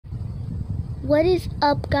What is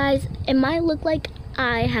up, guys? It might look like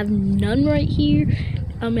I have none right here.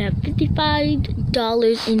 I'm at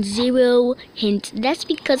 $55 and 0 hints. That's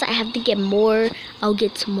because I have to get more. I'll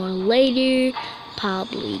get some more later.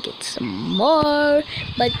 Probably get some more.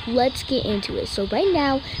 But let's get into it. So right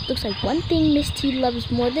now, looks like one thing Miss T loves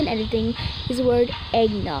more than anything is the word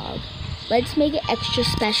eggnog. Let's make it extra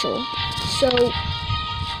special. So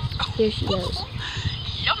here she goes.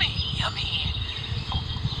 Yummy, yummy.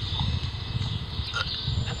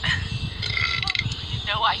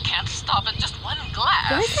 I can't stop at just one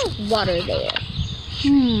glass. Why is there water there?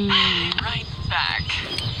 Right back.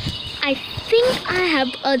 I think I have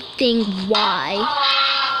a thing why.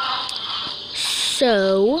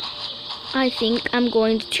 So, I think I'm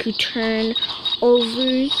going to turn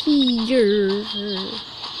over here.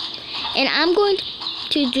 And I'm going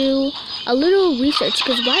to do a little research,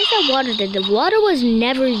 because why is that water there? The water was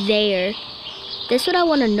never there. That's what I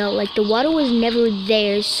want to know. Like, the water was never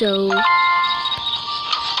there, so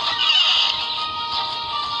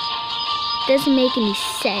doesn't make any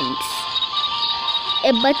sense.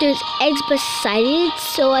 But there's eggs beside it,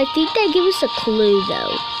 so I think that gives us a clue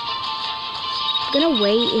though. I'm gonna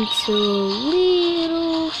wait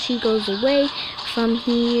until she goes away from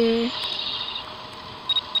here.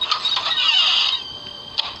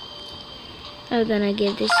 I'm gonna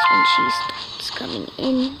give this when she starts coming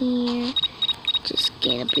in here. Just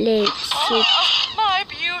gonna let it sit. Oh, my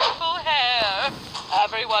beautiful hair.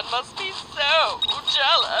 Everyone must be so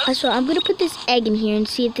jealous. So I'm gonna put this egg in here and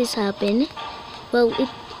see if this happens. Well, here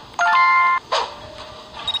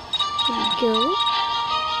we go.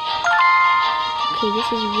 Okay, this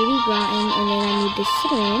is really rotten, and then I need the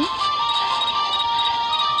cinnamon.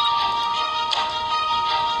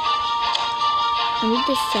 I need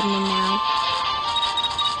the cinnamon now.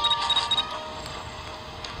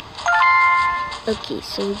 Okay,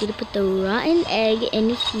 so we're gonna put the rotten egg in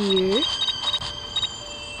here.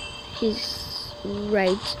 He's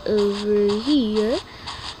right over here.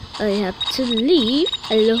 I have to leave.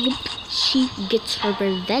 I hope she gets her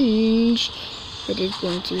revenge. That is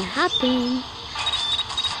going to happen.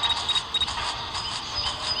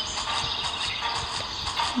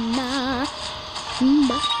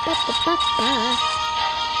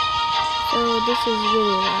 So this is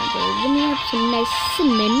really loud. Let me have some nice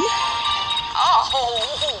cinnamon.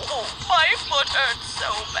 Oh, my foot hurts so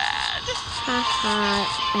bad. Haha,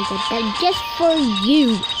 I got that just for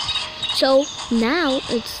you. So now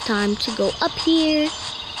it's time to go up here.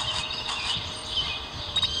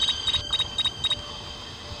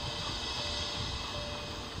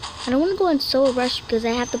 I don't want to go in so a rush because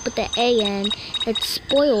I have to put the egg in. It's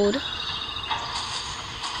spoiled.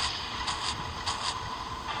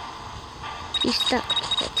 She's stuck.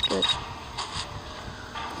 That's good.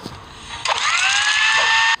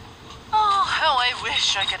 Oh, how I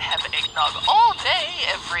wish I could have eggnog all day,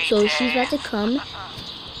 every day. So she's about to come.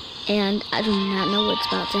 And I do not know what's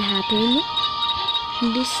about to happen.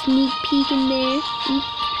 This sneak peek in there.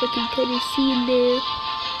 I can kind of see in there.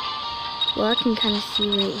 Well, I can kind of see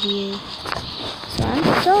right here. So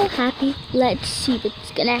I'm so happy. Let's see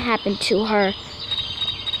what's gonna happen to her.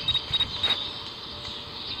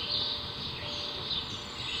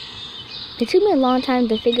 It took me a long time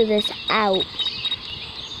to figure this out.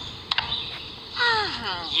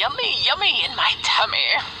 Yummy, yummy in my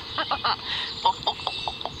tummy.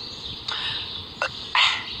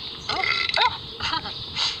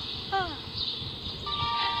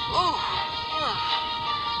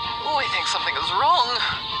 I think something is wrong.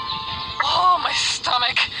 Oh, my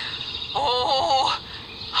stomach. Oh,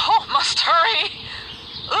 must hurry.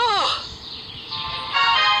 Ugh.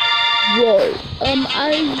 Whoa.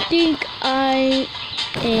 I think I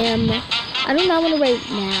do not want to write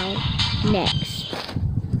now. Next.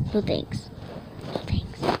 No thanks. No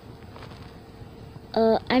thanks.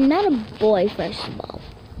 I'm not a boy, first of all.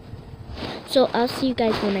 So I'll see you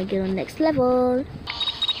guys when I get on the next level.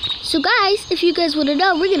 So guys, if you guys want to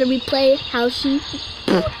know, we're gonna replay how she.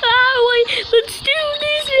 Let's do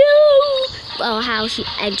this now. Well, how she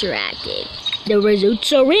interacted. The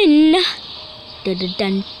results are in. Dun dun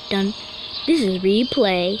dun dun. This is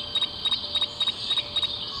replay.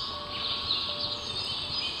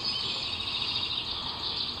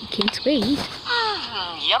 You can't wait.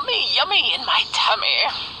 Yummy, yummy in my tummy.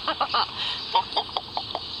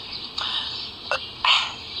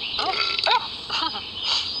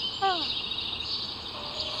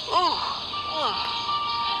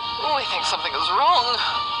 I think something is wrong.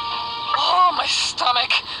 Oh, my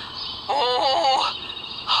stomach.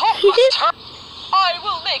 Must hurt. I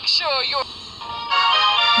will make sure you're...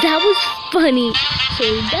 That was funny. So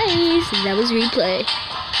guys, that was replay.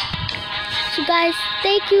 So guys,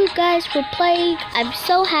 thank you guys for playing. I'm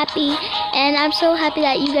so happy, and I'm so happy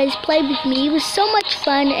that you guys played with me. It was so much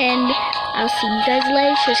fun, and I'll see you guys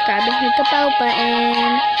later. Subscribe and hit the bell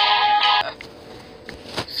button.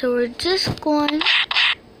 So we're just going.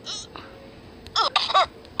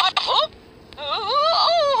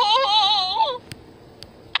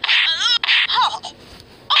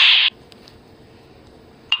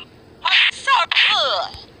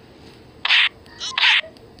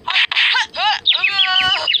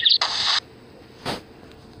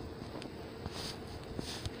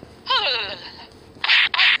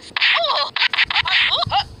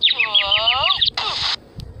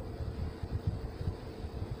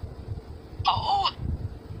 Oh,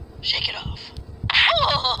 shake it off.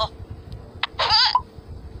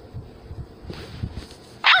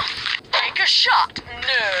 Take a shot.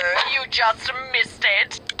 No, you just missed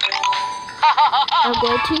it. I'm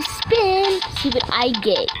going to spin, see what I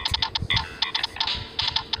get.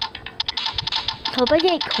 Hope I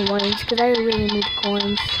get coins, because I really need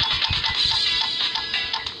coins.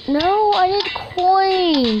 No, I need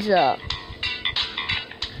coins.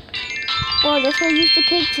 Well, I guess I'll use the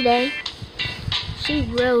cake today. She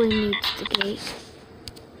really needs the cake.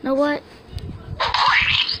 You know what?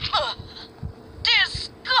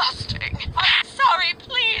 Disgusting. I'm sorry.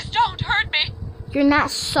 Please don't hurt me. You're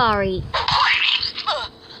not sorry.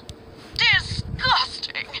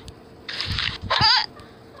 Disgusting.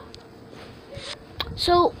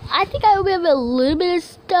 So, I think I will have a little bit of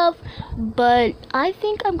stuff, but I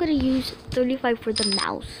think I'm going to use 35 for the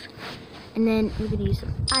mouse. And then we're going to use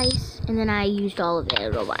some ice, and then I used all of it. I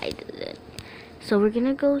don't know why I did it. So, we're going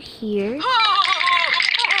to go here.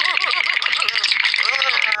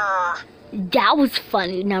 That was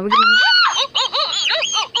funny. Now we're going to use...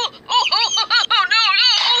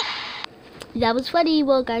 That was funny.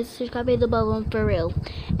 Well, guys, subscribe to the bell button for real.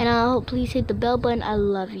 And please hit the bell button. I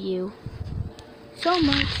love you so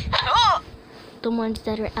much. The ones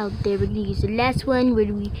that are out there. We're gonna use the last one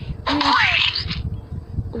where we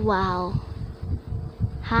wow.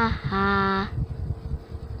 Ha ha.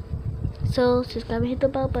 So subscribe and hit the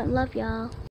bell button. Love y'all.